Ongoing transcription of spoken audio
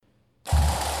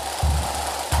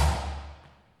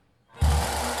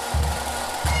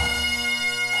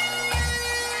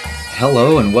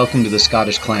Hello and welcome to the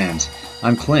Scottish Clans.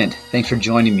 I'm Clint. Thanks for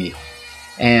joining me.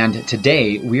 And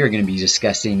today we are going to be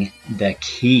discussing the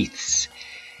Keiths.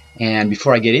 And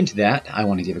before I get into that, I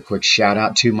want to give a quick shout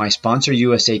out to my sponsor,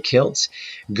 USA Kilts.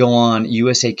 Go on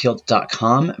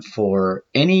usakilts.com for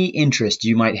any interest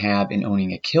you might have in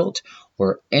owning a kilt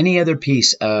or any other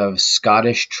piece of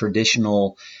Scottish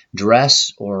traditional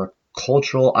dress or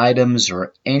cultural items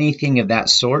or anything of that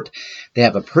sort. They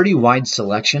have a pretty wide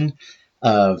selection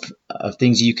of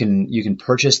things you can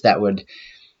purchase that would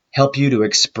help you to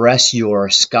express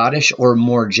your Scottish or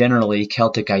more generally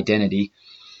Celtic identity.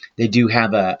 They do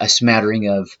have a smattering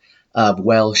of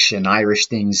Welsh and Irish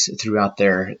things throughout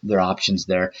their options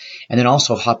there. And then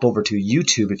also hop over to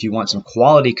YouTube if you want some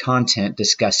quality content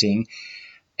discussing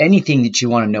anything that you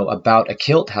want to know about a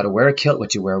kilt, how to wear a kilt,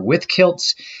 what you wear with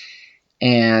kilts.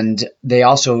 And they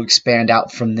also expand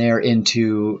out from there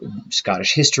into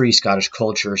Scottish history, Scottish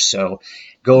culture. So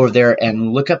go over there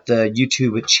and look up the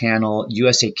YouTube channel,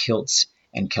 USA Kilts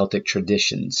and Celtic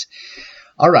Traditions.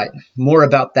 All right, more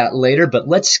about that later, but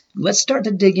let's start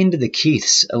to dig into the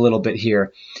Keiths a little bit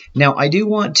here. Now, I do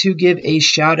want to give a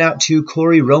shout out to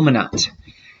Corey Romanat,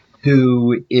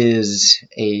 who is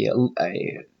a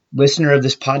listener of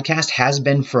this podcast, has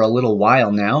been for a little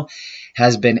while now,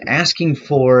 has been asking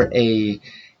for an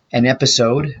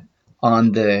episode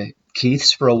on the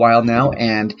Keiths for a while now,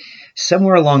 and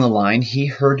somewhere along the line, he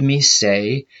heard me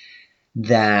say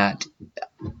that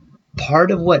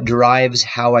part of what drives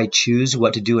how I choose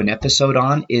what to do an episode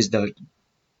on is the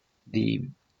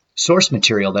source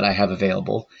material that I have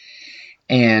available.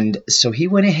 And so he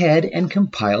went ahead and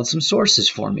compiled some sources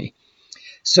for me.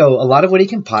 So a lot of what he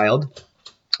compiled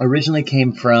originally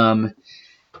came from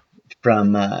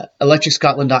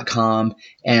electricscotland.com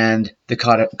and the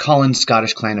Collins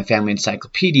Scottish Clan and Family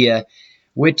Encyclopedia,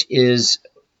 which is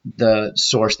the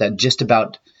source that just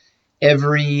about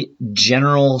every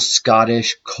general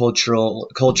Scottish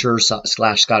culture /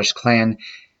 Scottish clan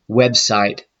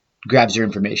website grabs their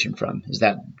information from, is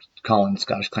that Collins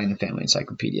Scottish Clan and Family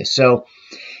Encyclopedia. So,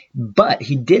 but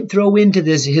he did throw into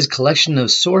his collection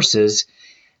of sources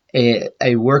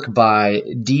a work by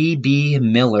D.B.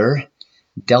 Miller,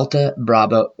 Delta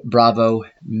Bravo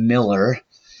Miller.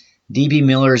 D.B.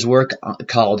 Miller's work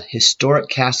called Historic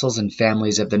Castles and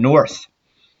Families of the North.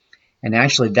 And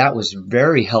actually that was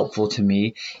very helpful to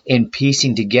me in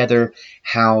piecing together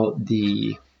how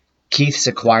the Keiths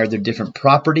acquired their different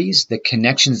properties, the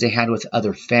connections they had with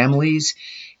other families,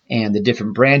 and the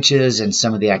different branches and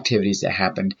some of the activities that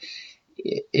happened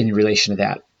in relation to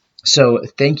that. So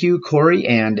thank you, Corey,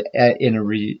 and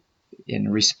in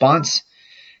response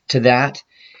to that,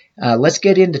 let's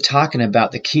get into talking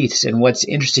about the Keiths and what's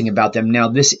interesting about them. Now,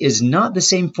 this is not the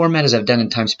same format as I've done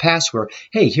in times past where,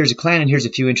 hey, here's a clan and here's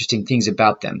a few interesting things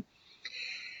about them.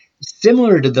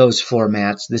 Similar to those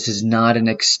formats, this is not an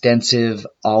extensive,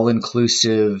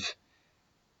 all-inclusive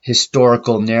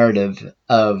historical narrative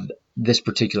of this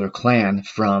particular clan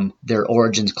from their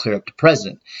origins clear up to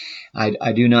present.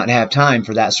 I do not have time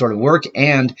for that sort of work,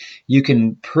 and you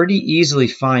can pretty easily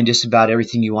find just about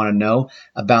everything you want to know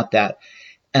about that.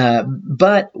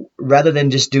 But rather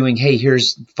than just doing, hey,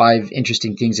 here's 5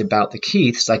 interesting things about the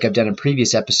Keiths, like I've done in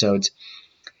previous episodes,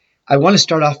 I want to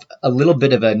start off a little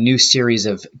bit of a new series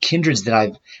of kindreds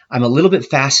that I'm a little bit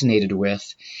fascinated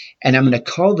with, and I'm going to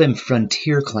call them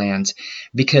frontier clans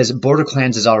because border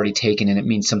clans is already taken and it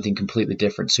means something completely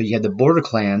different. So you have the border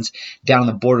clans down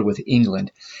the border with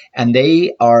England, and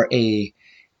they are an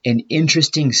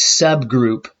interesting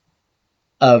subgroup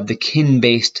of the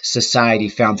kin-based society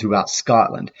found throughout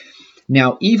Scotland.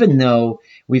 Now, even though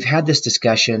we've had this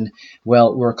discussion,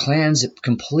 well, were clans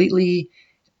completely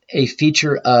a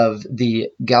feature of the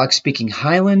Gaelic-speaking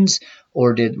Highlands,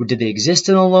 or did they exist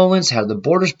in the Lowlands? How did the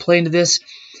borders play into this?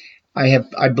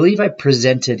 I believe I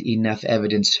presented enough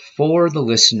evidence for the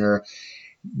listener,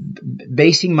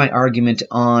 basing my argument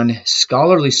on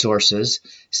scholarly sources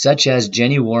such as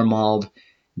Jenny Wormald,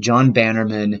 John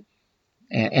Bannerman,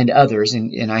 and others,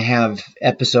 and I have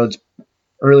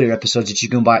earlier episodes that you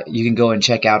can go and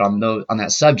check out on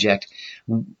that subject.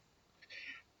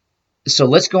 So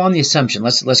let's go on the assumption.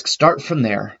 Let's start from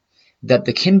there that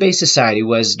the kin-based society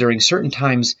was during certain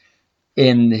times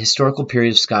in the historical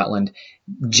period of Scotland,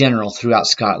 general throughout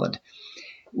Scotland.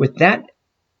 With that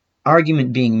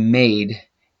argument being made,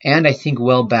 and I think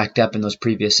well backed up in those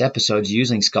previous episodes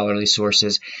using scholarly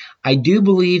sources, I do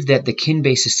believe that the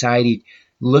kin-based society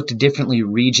looked differently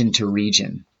region to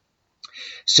region.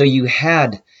 So you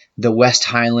had the West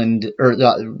Highland, or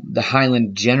the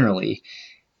Highland generally,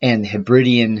 and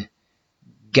Hebridean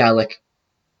Gaelic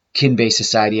kin-based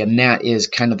society, and that is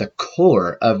kind of the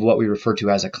core of what we refer to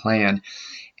as a clan.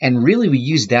 And really, we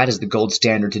use that as the gold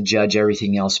standard to judge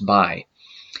everything else by.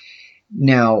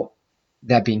 Now,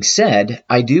 that being said,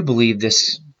 I do believe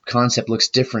this concept looks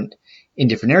different in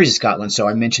different areas of Scotland. So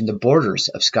I mentioned the borders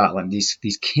of Scotland, these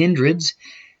kindreds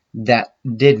that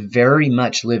did very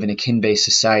much live in a kin-based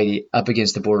society up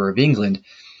against the border of England.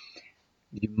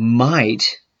 You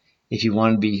might, if you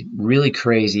want to be really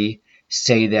crazy,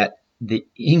 say that the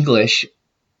English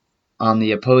on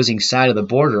the opposing side of the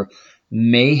border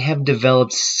may have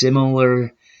developed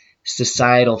similar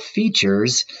societal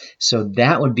features, so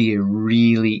that would be a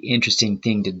really interesting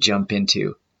thing to jump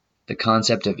into. The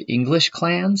concept of English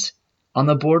clans on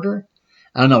the border.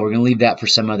 I don't know, we're going to leave that for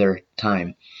some other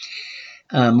time.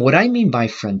 What I mean by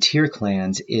frontier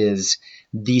clans is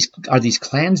these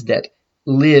clans that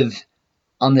live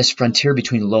on this frontier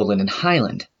between lowland and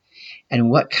highland, and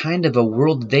what kind of a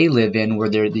world they live in where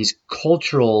there are these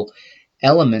cultural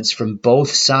elements from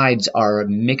both sides are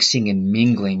mixing and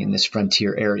mingling in this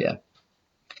frontier area.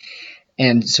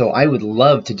 And so I would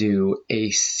love to do a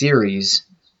series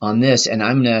on this, and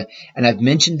I've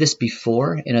mentioned this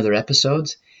before in other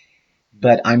episodes,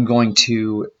 but I'm going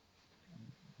to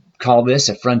call this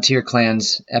a Frontier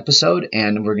Clans episode,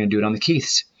 and we're going to do it on the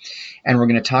Keiths. And we're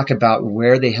going to talk about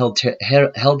where they held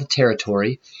the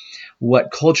territory,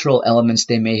 what cultural elements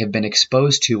they may have been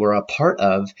exposed to or a part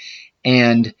of,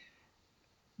 and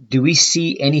do we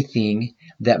see anything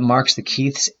that marks the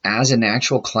Keiths as an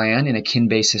actual clan in a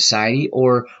kin-based society,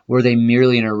 or were they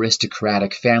merely an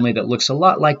aristocratic family that looks a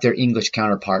lot like their English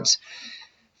counterparts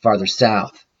farther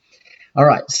south? All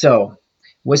right, so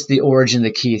what's the origin of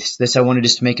the Keiths? This I want to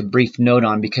just make a brief note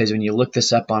on, because when you look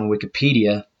this up on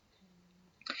Wikipedia,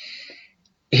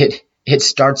 it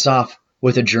starts off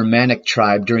with a Germanic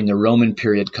tribe during the Roman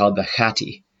period called the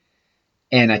Chatti,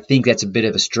 and I think that's a bit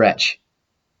of a stretch.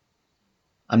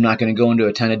 I'm not going to go into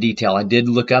a ton of detail. I did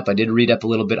read up a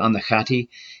little bit on the Chatti,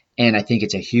 and I think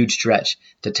it's a huge stretch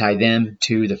to tie them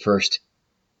to the first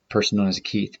person known as a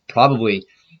Keith. Probably,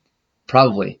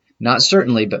 not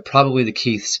certainly, but probably the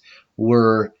Keiths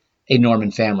were a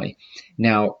Norman family.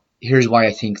 Now, here's why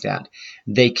I think that.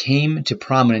 They came to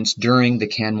prominence during the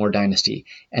Canmore dynasty,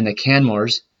 and the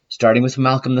Canmores, starting with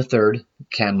Malcolm III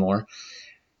Canmore,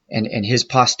 and his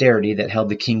posterity that held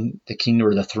the king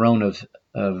or the throne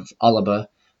of Alba,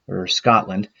 or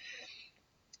Scotland,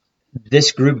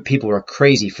 this group of people were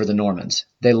crazy for the Normans.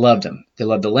 They loved them. They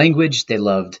loved the language. They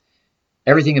loved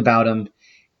everything about them.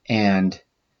 And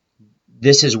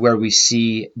this is where we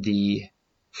see the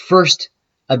first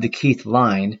of the Keith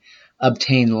line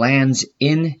obtain lands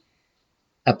in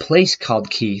a place called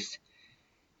Keith,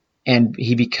 and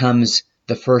he becomes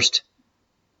the first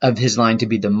of his line to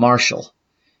be the Marshal,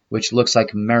 which looks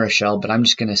like Marischal, but I'm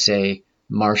just going to say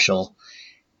Marshal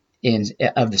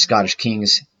of the Scottish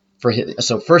kings.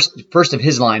 So first of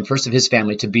his line, first of his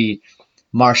family to be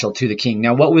Marshal to the king.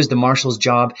 Now, what was the Marshal's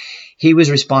job? He was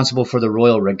responsible for the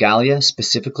royal regalia,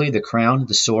 specifically the crown,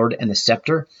 the sword, and the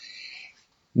scepter,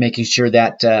 making sure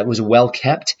that was well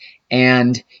kept.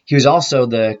 And he was also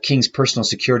the king's personal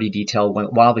security detail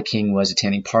while the king was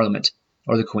attending Parliament,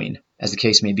 or the Queen, as the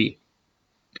case may be.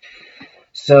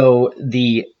 So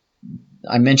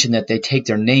I mentioned that they take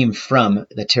their name from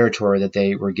the territory that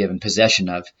they were given possession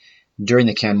of during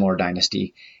the Canmore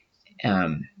dynasty.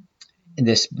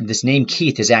 This name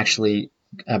Keith is actually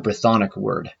a Brythonic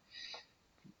word,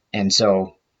 and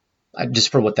so just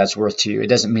for what that's worth to you, it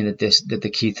doesn't mean that the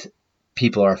Keith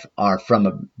people are from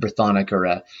a Brythonic or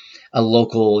a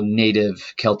local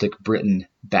native Celtic Britain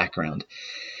background.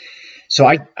 So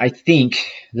I think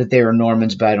that they were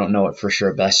Normans, but I don't know it for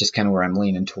sure. But that's just kind of where I'm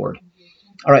leaning toward.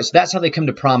 All right, so that's how they come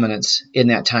to prominence in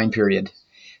that time period.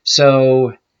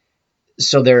 So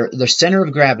their center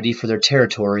of gravity for their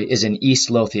territory is in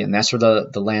East Lothian. That's where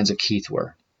the lands of Keith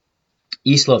were.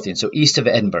 East Lothian, so east of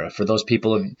Edinburgh, for those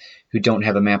people who don't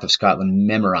have a map of Scotland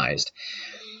memorized.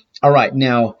 All right,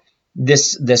 now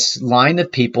this line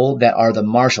of people that are the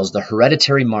marshals, the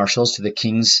hereditary marshals to the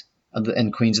kings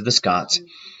and queens of the Scots,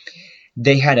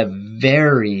 they had a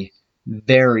very,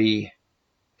 very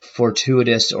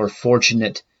fortuitous or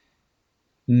fortunate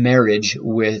marriage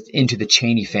into the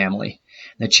Cheney family.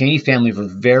 The Cheney family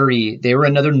they were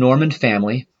another Norman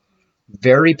family,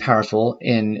 very powerful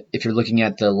if you're looking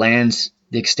at the lands,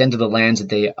 the extent of the lands that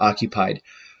they occupied.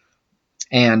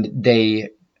 And they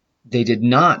did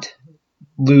not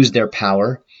lose their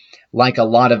power like a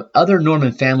lot of other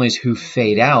Norman families who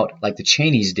fade out, like the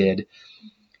Cheneys did,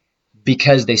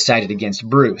 because they sided against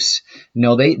Bruce.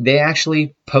 No, they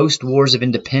actually, post Wars of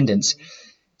Independence,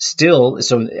 Still,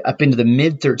 so up into the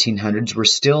mid-1300s, we're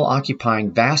still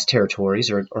occupying vast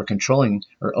territories or controlling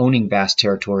or owning vast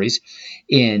territories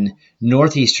in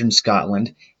northeastern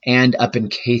Scotland and up in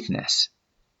Caithness,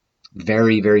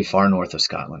 very, very far north of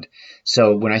Scotland.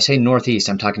 So when I say northeast,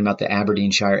 I'm talking about the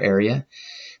Aberdeenshire area.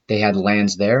 They had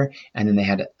lands there, and then they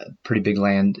had a pretty big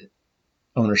land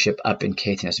ownership up in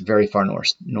Caithness, very far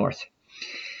north.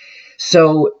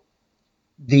 So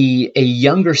a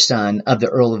younger son of the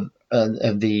Earl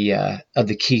of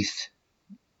the Keith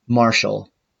Marshall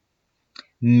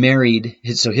married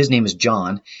so his name is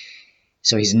John,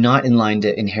 so he's not in line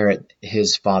to inherit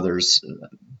his father's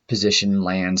position,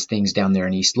 lands, things down there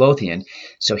in East Lothian.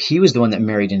 So he was the one that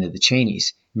married into the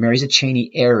Cheneys. Marries a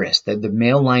Cheney heiress. The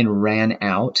male line ran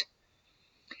out,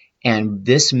 and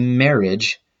this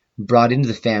marriage brought into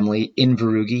the family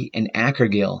Inverugie and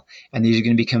Akergill, and these are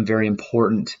going to become very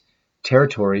important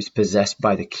territories possessed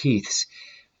by the Keiths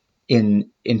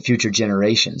in future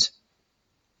generations.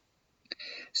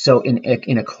 So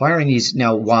in acquiring these,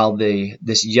 now while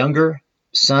this younger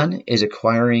son is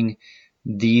acquiring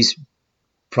these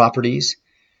properties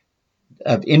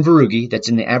of Inverugie, that's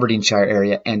in the Aberdeenshire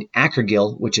area, and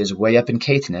Akergill, which is way up in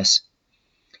Caithness,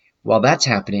 while that's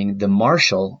happening, the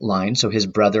Marshall line, so his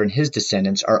brother and his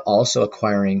descendants, are also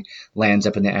acquiring lands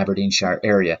up in the Aberdeenshire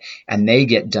area, and they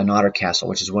get Dunnottar Castle,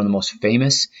 which is one of the most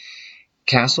famous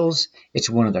castles.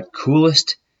 It's one of the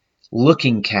coolest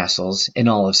looking castles in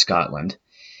all of Scotland.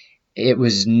 It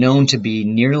was known to be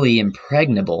nearly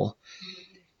impregnable,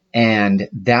 and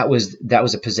that was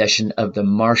a possession of the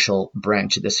Marshall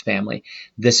branch of this family.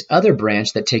 This other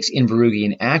branch that takes Inverugie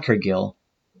and Akergill,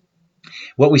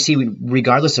 what we see,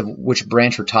 regardless of which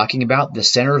branch we're talking about, the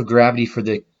center of gravity for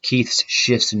the Keiths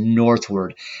shifts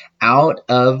northward, out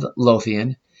of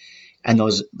Lothian, and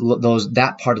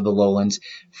that part of the lowlands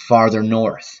farther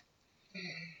north.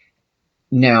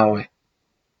 Now,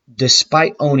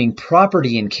 despite owning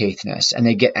property in Caithness, and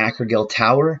they get Akergill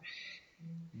Tower,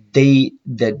 the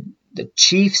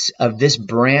chiefs of this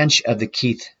branch of the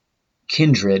Keith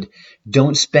kindred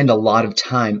don't spend a lot of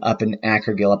time up in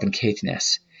Akergill, up in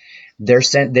Caithness.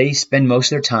 They spend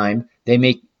most of their time, they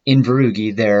make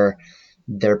Inverugie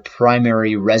their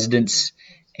primary residence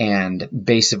and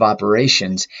base of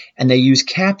operations, and they use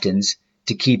captains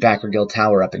to keep Akergill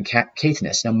Tower up in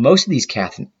Caithness. Now, most of these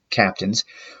captains had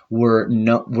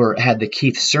the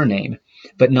Keith surname,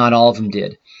 but not all of them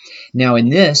did. Now, in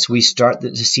this, we start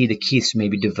to see the Keiths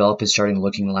maybe develop and starting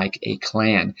looking like a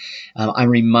clan. I'm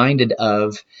reminded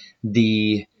of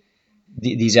these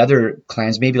other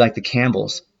clans, maybe like the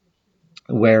Campbells,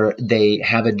 where they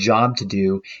have a job to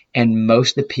do, and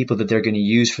most of the people that they're going to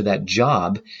use for that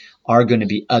job are going to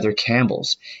be other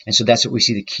Campbells. And so that's what we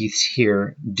see the Keiths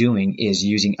here doing, is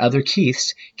using other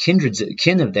Keiths,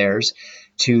 kin of theirs,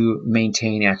 to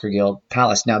maintain Akergill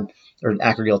Palace now, or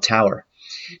Akergill Tower.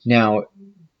 Now,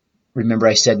 remember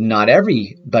I said not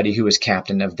everybody who was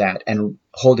captain of that and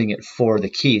holding it for the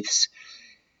Keiths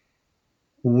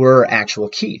were actual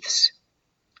Keiths.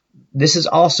 This is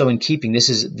also in keeping. This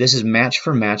is match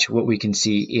for match what we can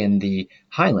see in the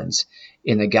Highlands,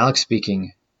 in the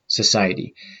Gaelic-speaking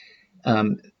society.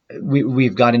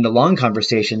 We've got into long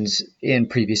conversations in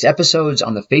previous episodes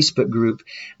on the Facebook group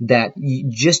that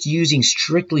just using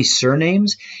strictly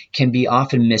surnames can be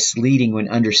often misleading when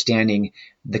understanding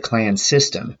the clan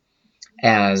system,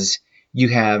 as you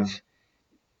have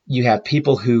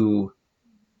people who,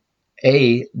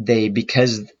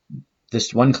 because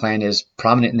this one clan is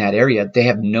prominent in that area, they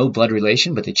have no blood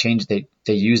relation, but they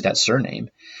use that surname.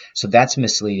 So that's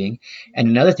misleading. And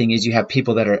another thing is you have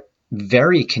people that are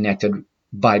very connected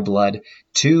by blood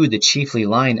to the chiefly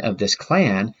line of this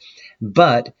clan,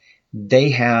 but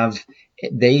they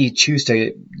choose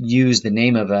to use the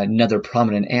name of another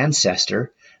prominent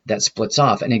ancestor that splits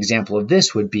off. An example of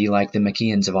this would be like the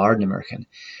MacIans of Ardnamurchan.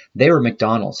 They were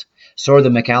MacDonalds. So are the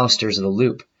McAllisters of the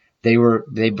Loop.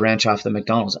 They branch off the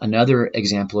MacDonalds. Another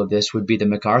example of this would be the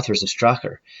MacArthurs of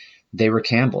Strachur. They were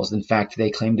Campbells. In fact, they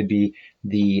claim to be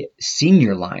the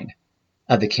senior line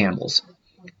of the Campbells.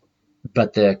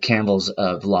 But the Campbells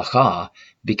of Loch Awe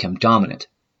become dominant.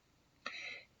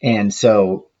 And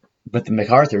so, but the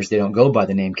MacArthurs, they don't go by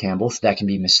the name Campbell, so that can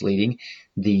be misleading.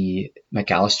 The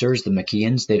McAllisters, the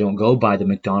MacIans, they don't go by the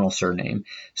MacDonald surname.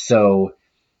 So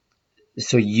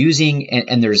using,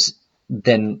 and there's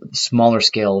then smaller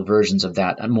scale versions of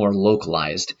that, more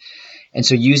localized. And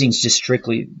so using just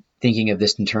strictly thinking of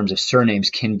this in terms of surnames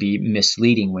can be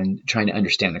misleading when trying to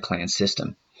understand the clan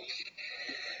system.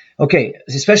 Okay,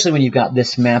 especially when you've got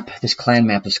this map, this clan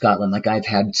map of Scotland, like I've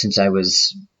had since I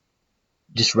was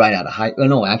just right out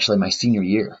of my senior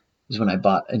year is when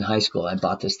in high school, I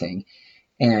bought this thing.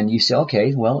 And you say,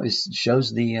 okay, well, it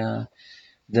shows the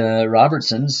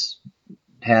Robertsons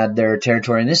had their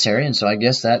territory in this area, and so I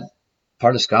guess that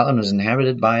part of Scotland was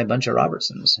inhabited by a bunch of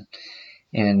Robertsons.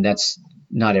 And that's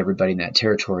not everybody in that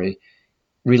territory,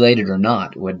 related or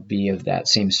not, would be of that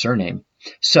same surname.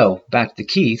 So back to the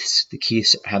Keiths. The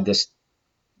Keiths have this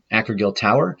Akergill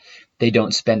Tower. They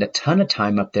don't spend a ton of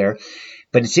time up there.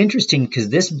 But it's interesting because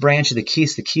this branch of the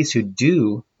Keiths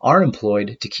who are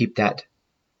employed to keep that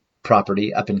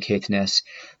property up in Caithness,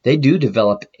 they do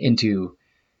develop into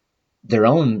their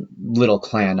own little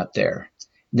clan up there.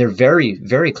 They're very,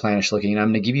 very clannish looking, and I'm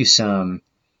going to give you some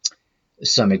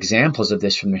examples of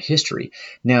this from their history.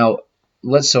 Now,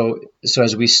 so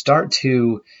as we start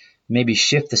to maybe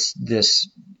shift this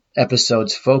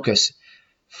episode's focus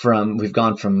we've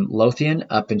gone from Lothian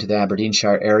up into the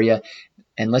Aberdeenshire area,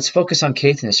 and let's focus on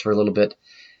Caithness for a little bit.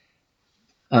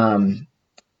 When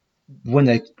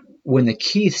the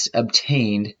Keiths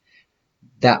obtained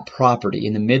that property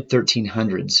in the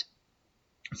mid-1300s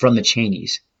from the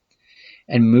Cheneys,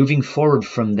 and moving forward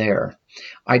from there,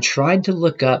 I tried to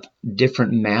look up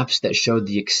different maps that showed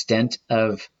the extent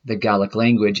of the Gaelic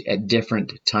language at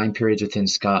different time periods within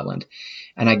Scotland,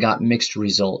 and I got mixed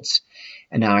results.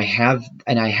 And now I have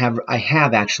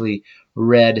actually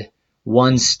read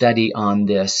one study on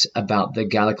this about the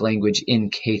Gaelic language in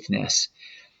Caithness.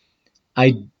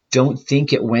 I don't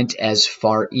think it went as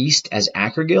far east as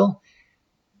Akergill,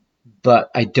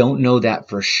 but I don't know that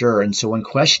for sure. And so one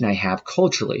question I have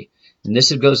culturally, and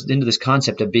this goes into this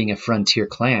concept of being a frontier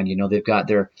clan. You know, they've got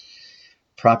their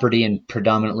property in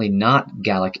predominantly not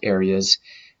Gaelic areas,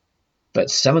 but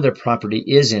some of their property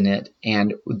is in it,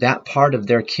 and that part of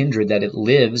their kindred that it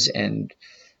lives and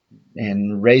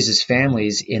raises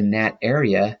families in that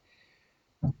area,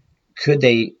 could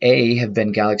they A, have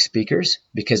been Gaelic speakers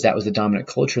because that was the dominant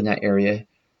culture in that area,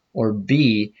 or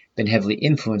B, been heavily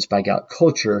influenced by Gaelic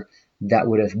culture that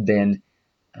would have been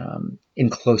in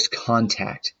close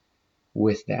contact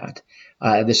with that.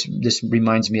 This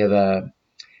reminds me of a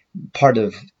part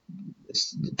of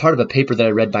a paper that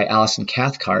I read by Alison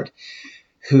Cathcart,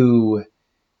 who,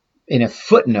 in a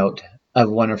footnote of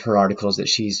one of her articles that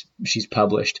she's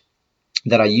published,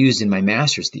 that I used in my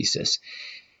master's thesis,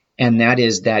 and that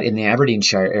is that in the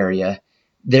Aberdeenshire area,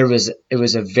 it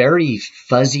was a very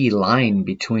fuzzy line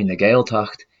between the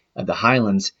Gaeltacht of the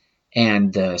Highlands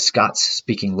and the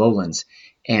Scots-speaking lowlands,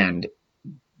 and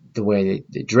the way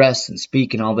they dress and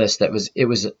speak and all this.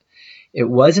 It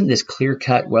wasn't this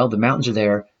clear-cut, well, the mountains are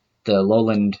there, the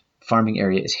lowland farming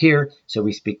area is here, so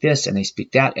we speak this and they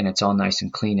speak that, and it's all nice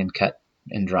and clean and cut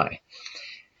and dry.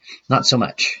 Not so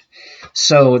much.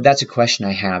 So that's a question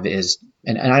I have is,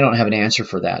 and I don't have an answer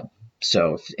for that.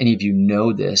 So if any of you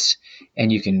know this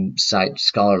and you can cite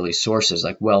scholarly sources,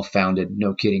 like well-founded,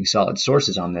 no kidding, solid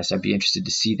sources on this, I'd be interested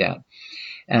to see that.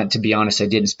 To be honest, I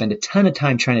didn't spend a ton of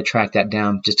time trying to track that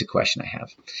down, just a question I have.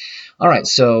 All right,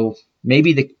 so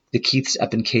maybe the Keiths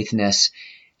up in Caithness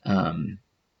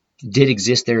did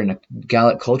exist there in a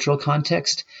Gaelic cultural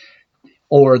context,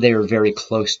 or they were very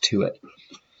close to it.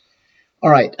 All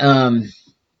right,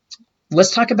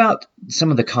 let's talk about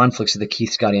some of the conflicts that the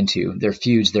Keiths got into, their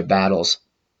feuds, their battles,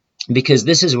 because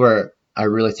this is where I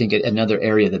really think another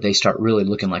area that they start really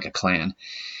looking like a clan.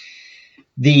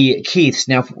 The Keiths,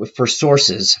 now for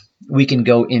sources, we can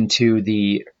go into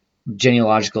the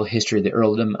genealogical history of the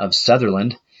Earldom of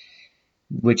Sutherland,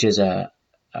 which is a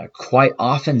quite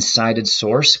often cited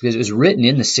source because it was written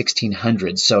in the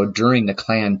 1600s, so during the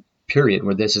clan period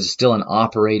where this is still an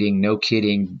operating, no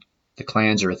kidding, the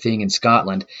clans are a thing in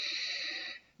Scotland,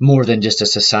 more than just a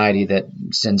society that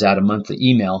sends out a monthly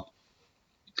email.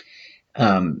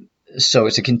 So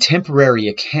it's a contemporary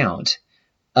account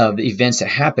of the events that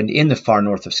happened in the far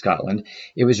north of Scotland.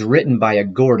 It was written by a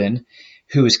Gordon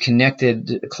who is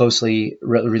connected, closely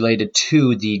related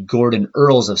to the Gordon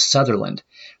Earls of Sutherland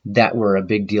that were a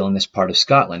big deal in this part of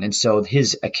Scotland. And so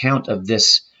his account of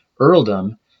this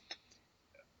earldom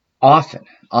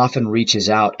often reaches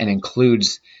out and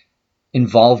includes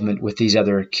involvement with these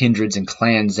other kindreds and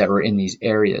clans that were in these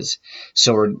areas.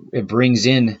 So it brings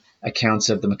in accounts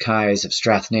of the Mackays of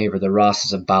Strathnaver, the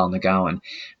Rosses of Balnagowan,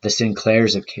 the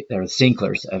Sinclairs of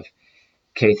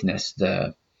Caithness,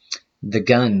 the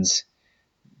Guns,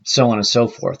 so on and so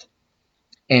forth.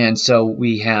 And so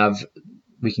we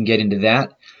can get into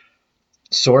that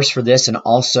source for this, and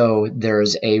also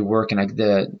there's a work, and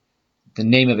the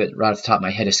name of it right off the top of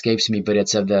my head escapes me, but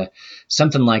it's of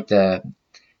something like the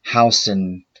house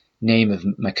and name of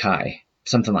Mackay,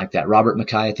 something like that. Robert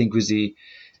Mackay, I think, was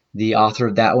the author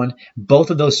of that one.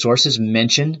 Both of those sources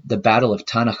mention the Battle of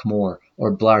Tanach Mor,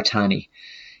 or Blartani,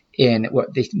 in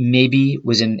what they maybe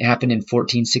happened in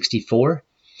 1464.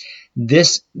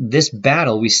 This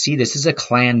battle, we see this is a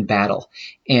clan battle,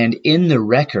 and in the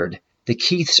record, the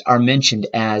Keiths are mentioned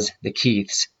as the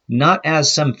Keiths, not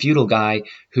as some feudal guy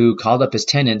who called up his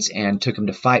tenants and took them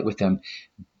to fight with them.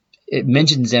 It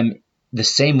mentions them the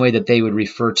same way that they would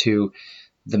refer to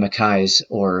the Mackays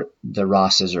or the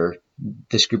Rosses or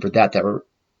this group or that were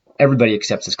everybody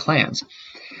accepts as clans.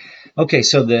 Okay,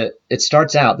 so it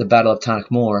starts out, the Battle of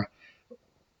Tannaghmore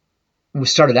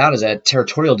started out as a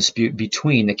territorial dispute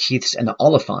between the Keiths and the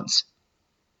Oliphants.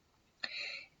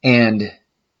 And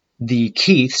the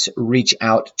Keiths reach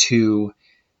out to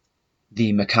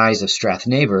the Mackays of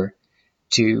Strathnaver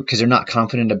because they're not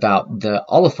confident about the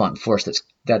Oliphant force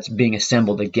that's being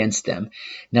assembled against them.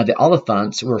 Now, the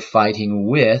Oliphants were fighting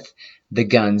with the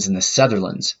Guns and the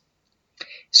Sutherlands.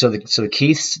 So the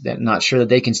Keiths, not sure that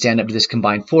they can stand up to this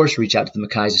combined force, reach out to the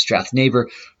Mackays of Strathnaver,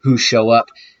 who show up.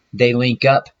 They link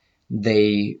up.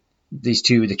 The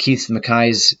Keiths and the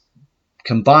Mackays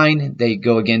combine. They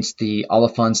go against the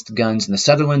Oliphants, the Guns, and the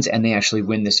Sutherlands, and they actually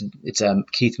win this. It's a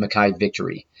Keith-Mackay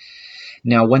victory.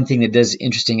 Now, one thing that does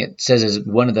interesting, it says as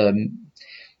one of the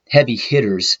heavy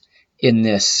hitters in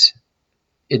this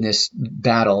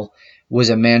battle was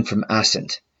a man from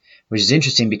Assynt, which is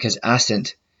interesting because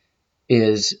Assynt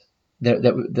is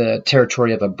the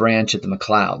territory of a branch of the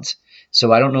MacLeods.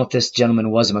 So I don't know if this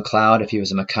gentleman was a MacLeod, if he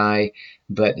was a Mackay,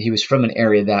 but he was from an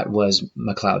area that was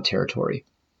MacLeod territory.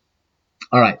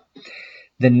 All right.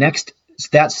 That's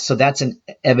an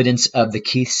evidence of the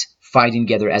Keiths fighting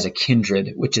together as a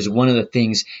kindred, which is one of the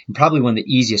things, and probably one of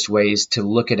the easiest ways to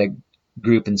look at a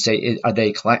group and say, are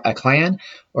they a clan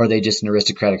or are they just an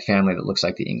aristocratic family that looks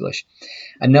like the English?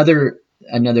 Another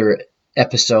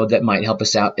episode that might help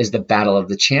us out is the Battle of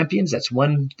the Champions. That's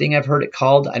one thing I've heard it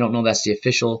called. I don't know if that's the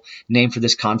official name for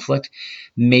this conflict.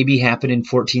 Maybe happened in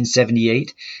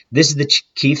 1478. This is the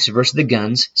Keiths versus the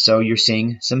Guns, so you're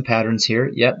seeing some patterns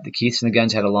here. Yep, the Keiths and the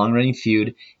Guns had a long-running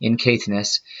feud in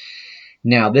Caithness.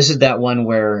 Now, this is that one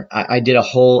where I did a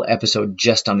whole episode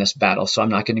just on this battle, so I'm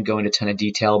not going to go into a ton of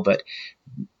detail, but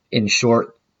in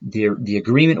short, the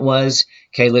agreement was,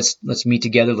 okay, let's meet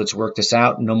together, let's work this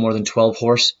out. No more than 12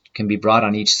 horse can be brought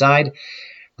on each side.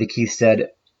 The Keiths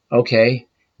said, okay,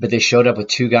 but they showed up with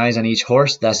 2 guys on each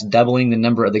horse, thus doubling the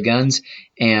number of the guns,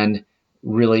 and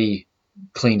really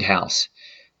cleaned house.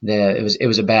 It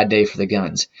was a bad day for the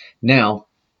Guns. Now,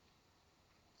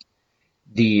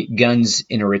 the Guns,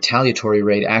 in a retaliatory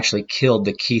raid, actually killed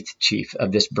the Keith chief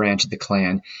of this branch of the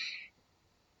clan.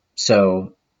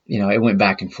 So, it went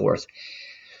back and forth.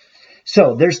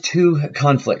 So there's 2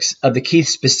 conflicts of the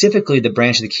Keiths, specifically the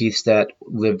branch of the Keiths that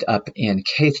lived up in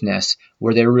Caithness,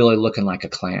 where they're really looking like a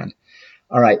clan.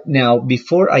 All right, now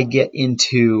before I get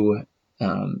into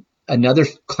another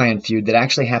clan feud that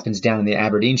actually happens down in the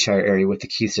Aberdeenshire area with the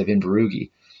Keiths of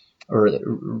Inverugie, or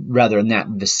rather in that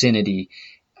vicinity,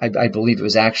 I believe it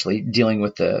was actually dealing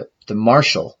with the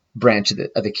Marshall branch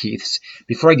of the Keiths.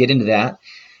 Before I get into that,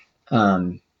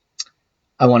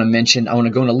 I want to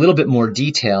go in a little bit more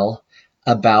detail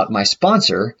about my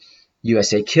sponsor,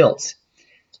 USA Kilts.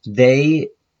 They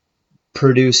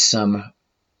produce some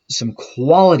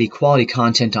quality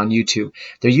content on YouTube.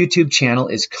 Their YouTube channel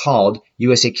is called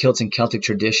USA Kilts and Celtic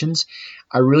Traditions.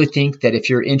 I really think that if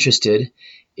you're interested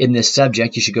in this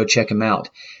subject, you should go check them out.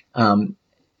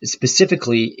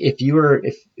 Specifically, if you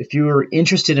were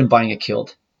interested in buying a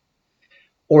kilt,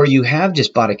 or you have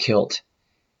just bought a kilt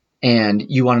and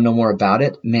you want to know more about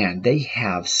it, man, they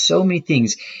have so many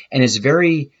things, and it's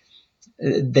very,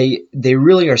 they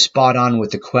really are spot on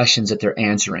with the questions that they're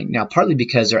answering. Now, partly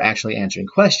because they're actually answering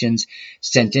questions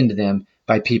sent into them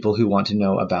by people who want to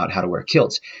know about how to wear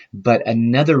kilts. But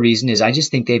another reason is I just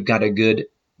think they're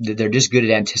just good at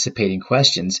anticipating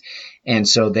questions, and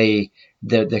so the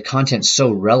content's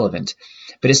so relevant.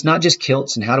 But it's not just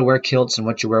kilts and how to wear kilts and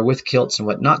what you wear with kilts and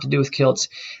what not to do with kilts.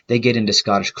 They get into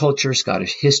Scottish culture,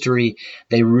 Scottish history.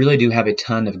 They really do have a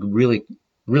ton of really,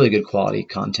 really good quality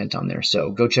content on there. So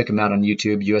go check them out on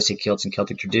YouTube, USA Kilts and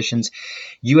Celtic Traditions.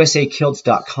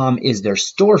 USAKilts.com is their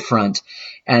storefront,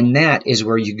 and that is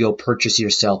where you go purchase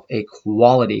yourself a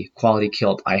quality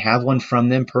kilt. I have one from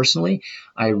them personally.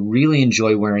 I really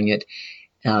enjoy wearing it.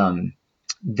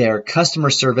 Their customer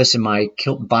service in my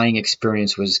kilt buying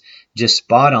experience was just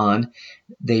spot on.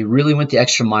 They really went the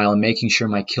extra mile in making sure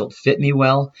my kilt fit me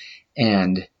well,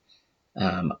 and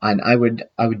I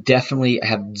would definitely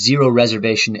have zero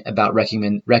reservation about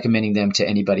recommending them to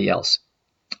anybody else.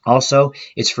 Also,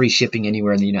 it's free shipping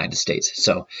anywhere in the United States,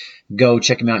 so go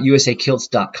check them out,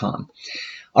 usakilts.com.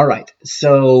 All right,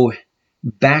 so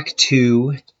back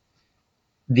to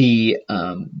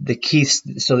the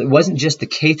Keiths. So it wasn't just the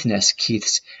Caithness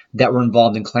Keiths that were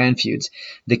involved in clan feuds.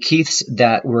 The Keiths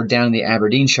that were down in the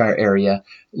Aberdeenshire area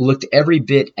looked every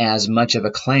bit as much of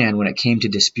a clan when it came to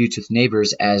disputes with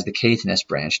neighbors as the Caithness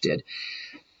branch did.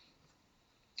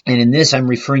 And in this, I'm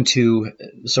referring to,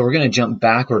 so we're going to jump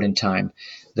backward in time.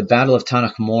 The Battle of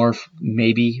Tanach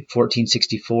maybe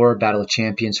 1464. Battle of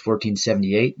Champions,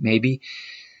 1478, maybe.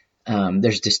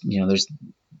 There's just, there's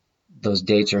those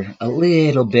dates are a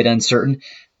little bit uncertain,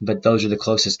 but those are the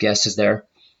closest guesses there.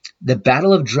 The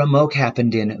Battle of Drumoak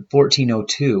happened in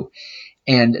 1402.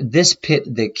 And this pit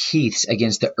the Keiths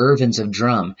against the Irvins of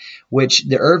Drum, which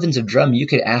the Irvins of Drum, you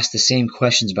could ask the same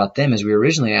questions about them as we were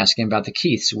originally asking about the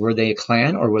Keiths. Were they a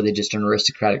clan or were they just an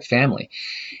aristocratic family?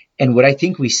 And what I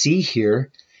think we see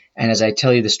here, and as I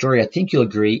tell you the story, I think you'll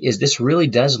agree, is this really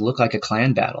does look like a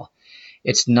clan battle.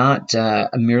 It's not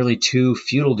merely two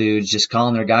feudal dudes just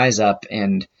calling their guys up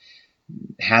and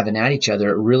having at each other.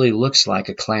 It really looks like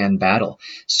a clan battle.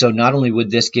 So not only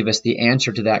would this give us the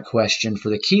answer to that question for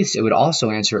the Keiths, it would also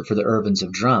answer it for the Irvins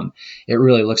of Drum. It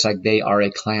really looks like they are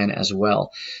a clan as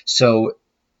well. So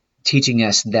teaching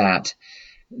us that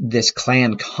this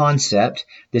clan concept,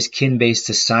 this kin-based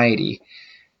society,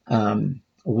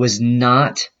 was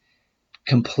not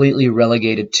completely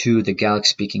relegated to the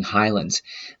Gaelic-speaking Highlands,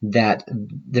 that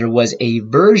there was a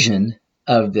version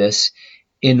of this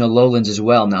in the lowlands as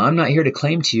well. Now, I'm not here to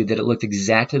claim to you that it looked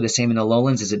exactly the same in the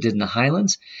lowlands as it did in the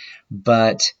highlands,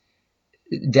 but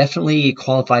definitely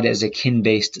qualified as a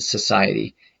kin-based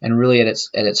society. And really at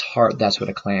its heart, that's what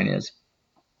a clan is.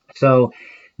 So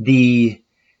the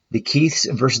Keiths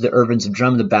versus the Irvins of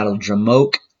Drum, the Battle of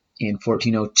Drumoak in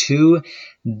 1402.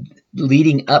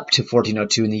 Leading up to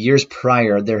 1402, in the years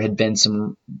prior, there had been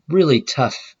some really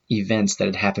tough events that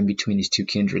had happened between these two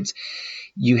kindreds.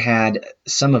 You had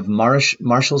some of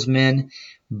Marshall's men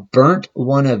burnt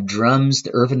one of the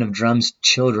Irvin of Drum's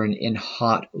children in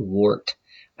hot wort.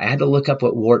 I had to look up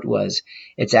what wort was.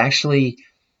 It's actually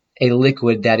a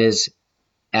liquid that is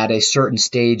at a certain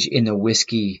stage in the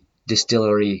whiskey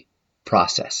distillery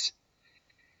process,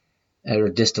 or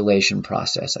distillation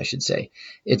process, I should say.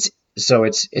 It's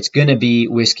going to be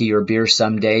whiskey or beer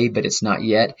someday, but it's not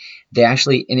yet. They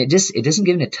actually, and it doesn't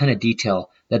give a ton of detail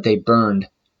that they burned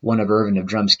one of Irvin of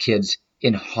Drum's kids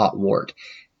in hot wort.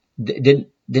 Didn't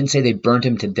say they burnt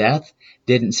him to death.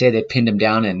 Didn't say they pinned him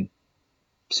down and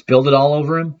spilled it all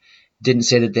over him. Didn't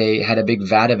say that they had a big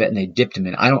vat of it and they dipped him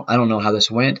in. I don't know how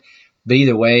this went, but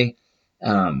either way,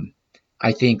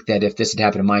 I think that if this had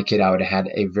happened to my kid, I would have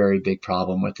had a very big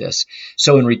problem with this.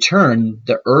 So in return,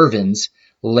 the Irvins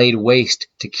laid waste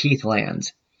to Keith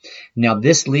lands. Now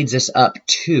this leads us up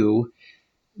to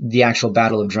the actual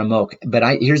Battle of Drumoak.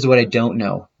 But here's what I don't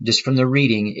know. Just from the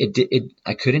reading,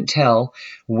 I couldn't tell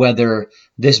whether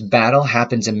this battle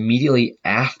happens immediately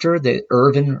after the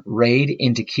Irvin raid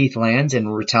into Keith lands in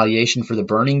retaliation for the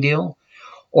burning deal,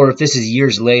 or if this is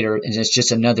years later and it's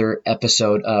just another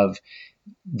episode of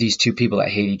these two people that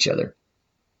hate each other.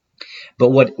 But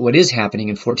what is happening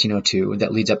in 1402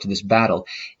 that leads up to this battle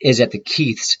is that the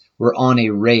Keiths were on a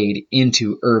raid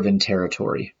into Irvin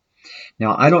territory.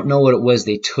 Now, I don't know what it was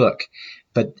they took,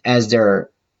 but as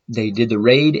they did the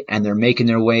raid and they're making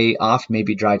their way off,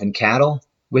 maybe driving cattle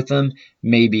with them,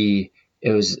 maybe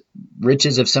it was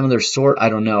riches of some other sort, I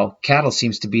don't know. Cattle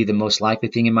seems to be the most likely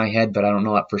thing in my head, but I don't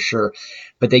know that for sure.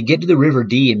 But they get to the River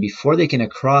Dee, and before they can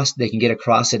get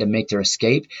across it and make their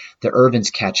escape, the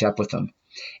Irvins catch up with them.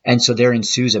 And so there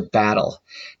ensues a battle.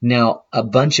 Now, a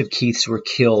bunch of Keiths were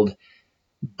killed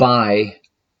by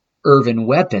Irvin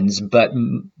weapons, but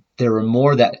there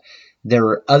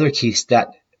were other Keiths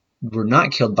that were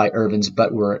not killed by Irvins,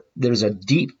 but there's a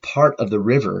deep part of the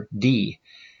River Dee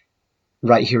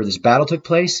right here where this battle took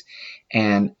place,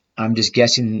 and I'm just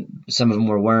guessing some of them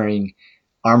were wearing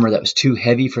armor that was too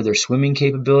heavy for their swimming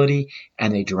capability,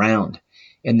 and they drowned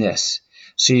in this.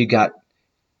 So you got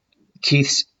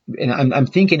Keiths, and I'm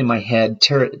thinking in my head,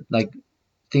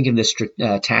 thinking this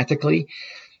tactically,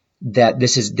 that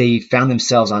they found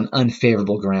themselves on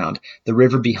unfavorable ground. The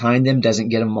river behind them doesn't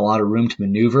get them a lot of room to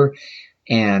maneuver,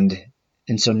 and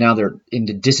so now they're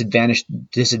into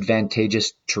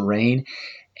disadvantageous terrain,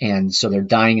 and so they're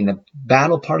dying in the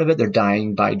battle part of it. They're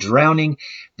dying by drowning.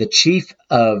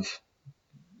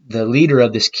 The leader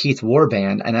of this Keith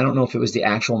warband, and I don't know if it was the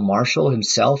actual marshal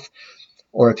himself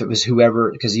or if it was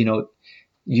whoever, because you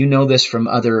know this from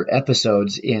other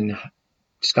episodes in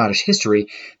Scottish history,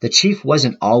 the chief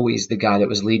wasn't always the guy that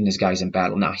was leading his guys in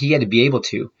battle. Now, he had to be able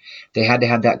to. They had to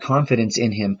have that confidence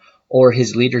in him, or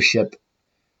his leadership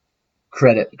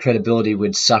credibility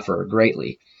would suffer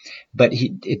greatly. but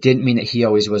it didn't mean that he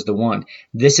always was the one.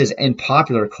 This is in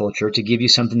popular culture. To give you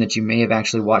something that you may have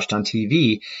actually watched on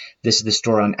TV, this is the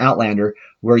story on Outlander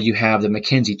where you have the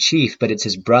Mackenzie chief, but it's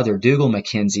his brother, Dougal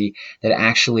Mackenzie, that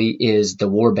actually is the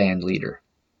warband leader.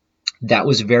 That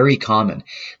was very common.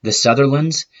 The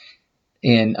Sutherlands,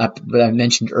 that I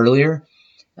mentioned earlier,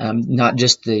 not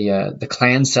just the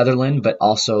clan Sutherland, but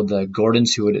also the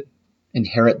Gordons who would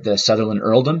inherit the Sutherland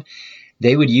earldom,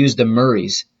 they would use the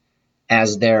Murrays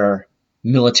as their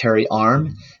military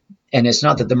arm. And it's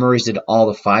not that the Murrays did all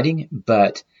the fighting,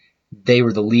 but they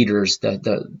were the leaders,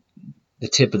 the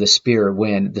tip of the spear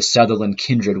when the Sutherland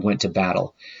kindred went to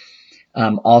battle.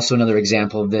 Also, another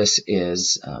example of this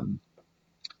is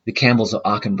the Campbells of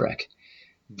Auchenbreck.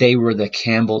 They were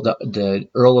the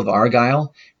Earl of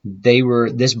Argyll.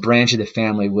 This branch of the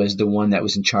family was the one that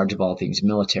was in charge of all things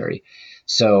military.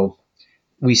 So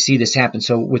we see this happen.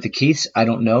 So with the Keiths, I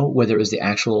don't know whether it was the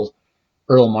actual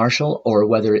Earl Marshal or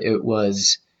whether it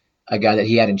was a guy that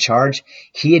he had in charge.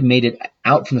 He had made it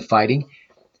out from the fighting,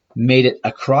 made it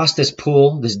across this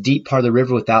pool, this deep part of the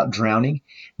river without drowning,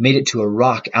 made it to a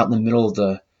rock out in the middle of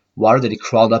the water that he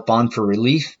crawled up on for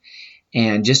relief.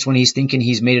 And just when he's thinking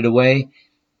he's made it away,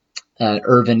 an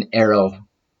Irvin arrow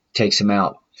takes him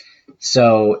out.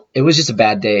 So it was just a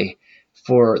bad day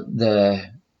for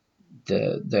the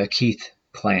Keith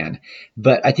clan.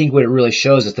 But I think what it really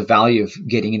shows is the value of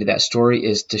getting into that story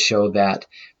is to show that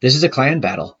this is a clan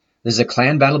battle. This is a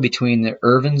clan battle between the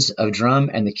Irvins of Drum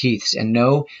and the Keiths. And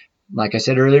no, like I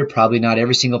said earlier, probably not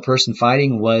every single person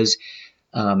fighting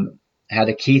had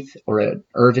a Keith or an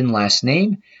Irvin last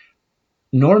name,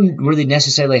 nor would they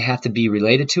necessarily have to be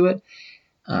related to it,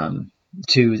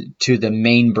 to the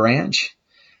main branch.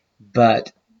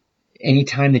 But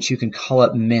anytime that you can call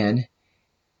up men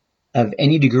of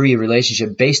any degree of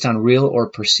relationship based on real or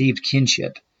perceived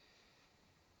kinship,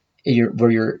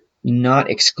 where you're not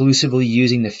exclusively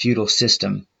using the feudal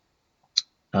system,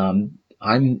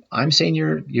 I'm saying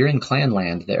you're in clan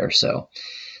land there. So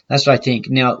that's what I think.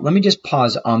 Now, let me just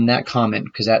pause on that comment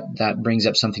because that brings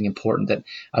up something important that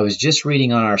I was just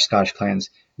reading on our Scottish Clans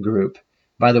group.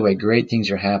 By the way, great things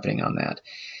are happening on that.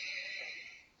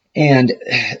 And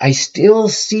I still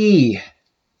see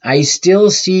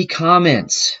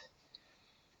comments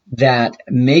that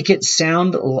make it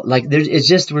sound like it's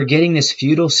just we're getting this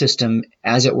feudal system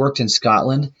as it worked in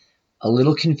Scotland a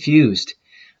little confused.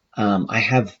 I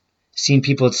have seen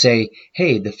people say,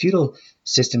 hey, the feudal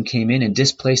system came in and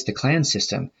displaced the clan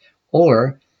system,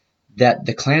 or that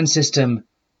the clan system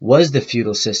was the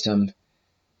feudal system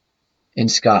in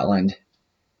Scotland.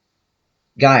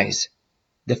 Guys,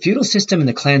 the feudal system and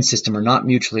the clan system are not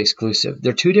mutually exclusive.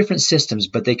 They're two different systems,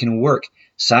 but they can work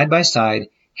side by side,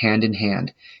 hand in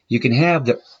hand. You can have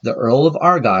the Earl of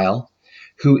Argyll,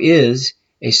 who is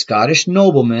a Scottish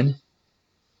nobleman,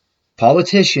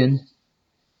 politician,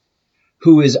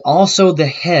 who is also the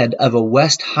head of a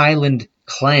West Highland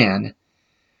clan,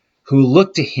 who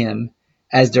look to him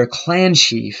as their clan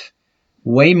chief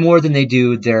way more than they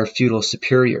do their feudal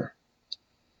superior.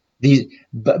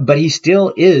 But he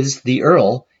still is the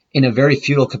Earl in a very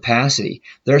feudal capacity.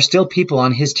 There are still people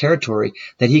on his territory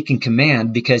that he can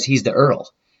command because he's the Earl.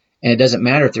 And it doesn't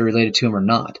matter if they're related to him or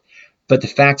not. But the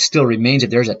fact still remains that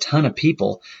there's a ton of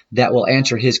people that will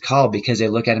answer his call because they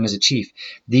look at him as a chief.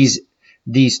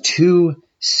 These two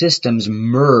systems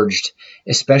merged,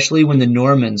 especially when the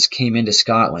Normans came into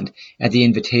Scotland at the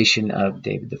invitation of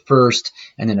David I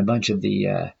and then a bunch of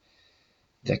the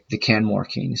Canmore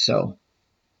kings. So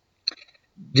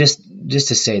just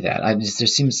to say that,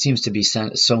 there seems to be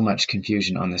so much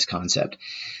confusion on this concept.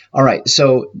 All right,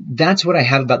 so that's what I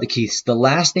have about the Keiths. The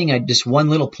last thing, just one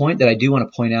little point that I do want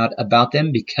to point out about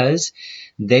them, because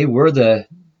they were the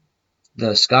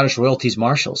Scottish royalty's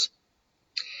marshals.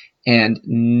 And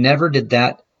never did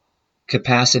that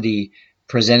capacity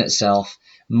present itself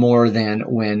more than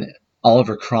when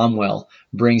Oliver Cromwell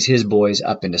brings his boys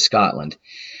up into Scotland.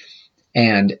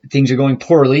 And things are going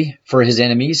poorly for his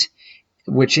enemies,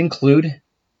 which include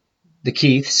the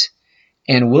Keiths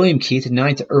and William Keith,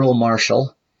 9th Earl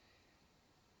Marshal,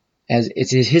 as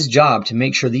it's his job to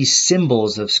make sure these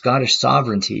symbols of Scottish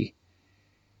sovereignty.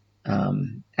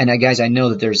 And guys, I know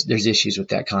that there's issues with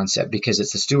that concept because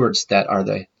it's the Stuarts that are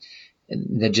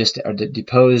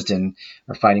deposed and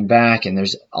are fighting back, and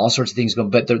there's all sorts of things going.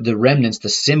 But the remnants, the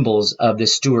symbols of the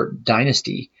Stuart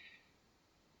dynasty,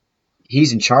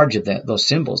 he's in charge of those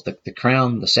symbols: the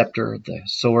crown, the scepter, the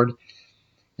sword.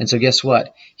 And so guess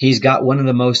what? He's got one of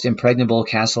the most impregnable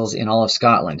castles in all of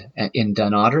Scotland, in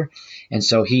Dunotter. And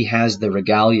so he has the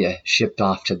regalia shipped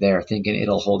off to there, thinking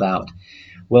it'll hold out.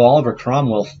 Well, Oliver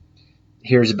Cromwell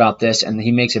hears about this, and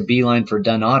he makes a beeline for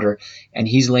Dunnottar, and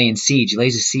he's laying siege. He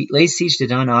lays siege to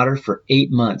Dunnottar for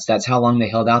 8 months. That's how long they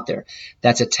held out there.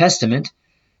 That's a testament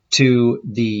to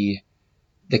the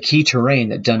key terrain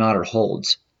that Dunnottar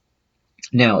holds.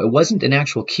 Now, it wasn't an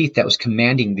actual Keith that was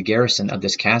commanding the garrison of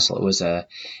this castle. It was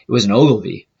an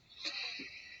Ogilvy.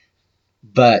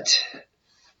 But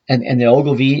and the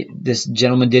Ogilvy, this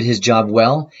gentleman did his job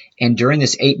well, and during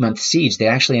this 8-month siege, they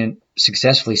actually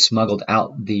successfully smuggled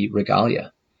out the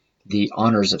regalia, the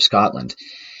honors of Scotland.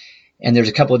 And there's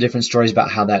a couple of different stories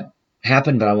about how that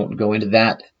happened, but I won't go into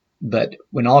that. But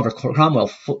when Oliver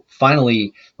Cromwell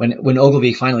when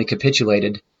Ogilvy finally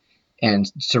capitulated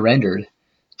and surrendered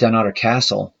Dunnottar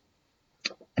Castle,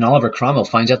 and Oliver Cromwell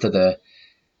finds out that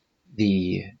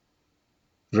the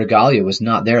regalia was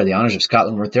not there, the honors of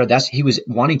Scotland weren't there. He was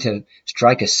wanting to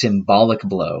strike a symbolic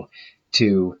blow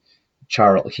to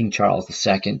King Charles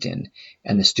II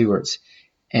and the Stuarts,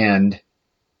 and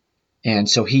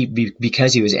so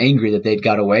because he was angry that they'd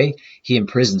got away, he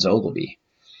imprisons Ogilvy.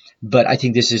 But I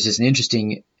think this is just an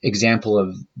interesting example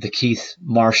of the Keith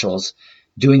marshals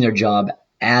doing their job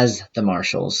as the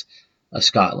marshals of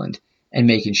Scotland and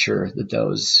making sure that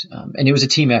those, and it was a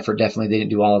team effort, definitely. They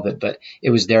didn't do all of it, but it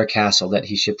was their castle that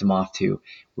he shipped them off to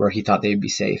where he thought they'd be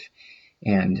safe.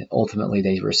 And ultimately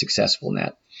they were successful in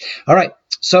that. All right.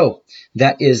 So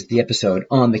that is the episode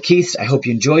on the Keiths. I hope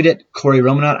you enjoyed it. Corey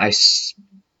Romanot,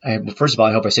 first of all,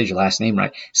 I hope I said your last name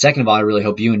right. Second of all, I really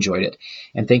hope you enjoyed it.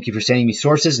 And thank you for sending me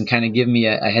sources and kind of giving me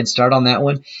a head start on that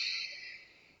one.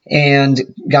 And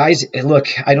guys, look,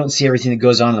 I don't see everything that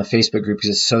goes on in the Facebook group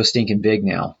because it's so stinking big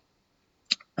now.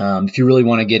 If you really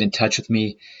want to get in touch with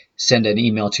me, send an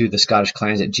email to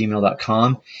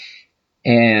thescottishclans@gmail.com.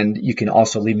 And you can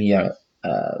also leave me a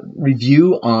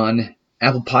review on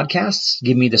Apple Podcasts.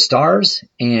 Give me the stars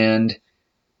and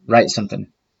write something.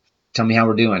 Tell me how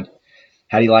we're doing.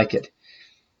 How do you like it?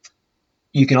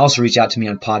 You can also reach out to me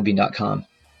on podbean.com.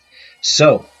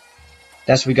 So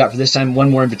that's what we got for this time.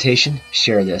 One more invitation.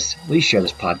 Share this. Please share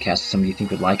this podcast with somebody you think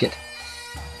would like it.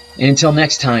 And until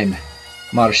next time,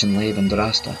 Marschen Leben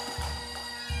Drasta.